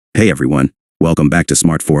Hey everyone, welcome back to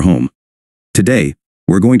Smart 4 Home. Today,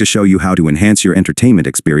 we're going to show you how to enhance your entertainment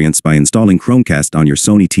experience by installing Chromecast on your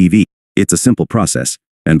Sony TV. It's a simple process,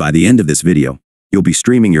 and by the end of this video, you'll be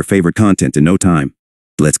streaming your favorite content in no time.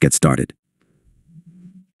 Let's get started.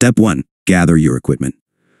 Step 1. Gather your equipment.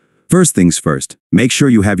 First things first, make sure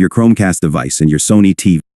you have your Chromecast device and your Sony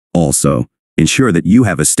TV. Also, ensure that you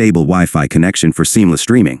have a stable Wi-Fi connection for seamless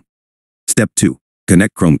streaming. Step 2.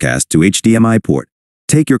 Connect Chromecast to HDMI port.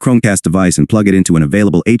 Take your Chromecast device and plug it into an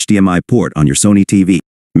available HDMI port on your Sony TV.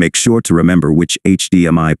 Make sure to remember which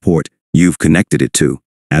HDMI port you've connected it to,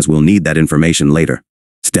 as we'll need that information later.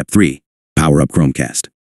 Step 3. Power up Chromecast.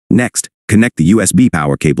 Next, connect the USB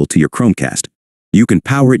power cable to your Chromecast. You can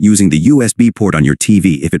power it using the USB port on your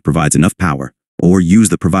TV if it provides enough power, or use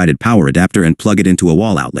the provided power adapter and plug it into a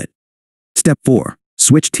wall outlet. Step 4.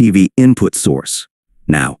 Switch TV input source.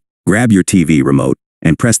 Now, grab your TV remote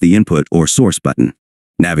and press the input or source button.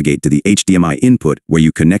 Navigate to the HDMI input where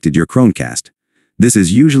you connected your Chromecast. This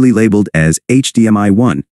is usually labeled as HDMI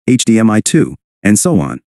 1, HDMI 2, and so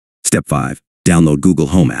on. Step 5. Download Google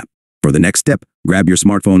Home app. For the next step, grab your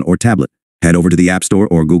smartphone or tablet, head over to the App Store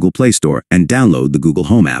or Google Play Store and download the Google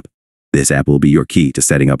Home app. This app will be your key to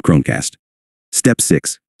setting up Chromecast. Step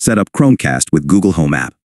 6. Set up Chromecast with Google Home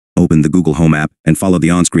app. Open the Google Home app and follow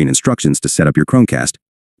the on-screen instructions to set up your Chromecast.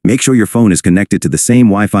 Make sure your phone is connected to the same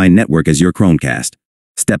Wi-Fi network as your Chromecast.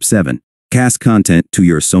 Step 7. Cast content to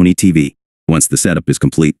your Sony TV. Once the setup is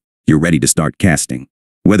complete, you're ready to start casting.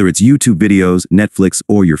 Whether it's YouTube videos, Netflix,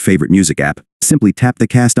 or your favorite music app, simply tap the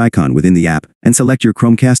cast icon within the app and select your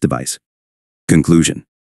Chromecast device. Conclusion.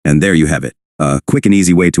 And there you have it, a quick and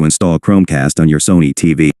easy way to install Chromecast on your Sony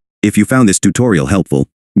TV. If you found this tutorial helpful,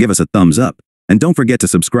 give us a thumbs up, and don't forget to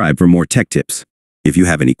subscribe for more tech tips. If you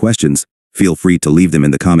have any questions, feel free to leave them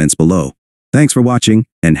in the comments below. Thanks for watching,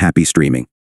 and happy streaming.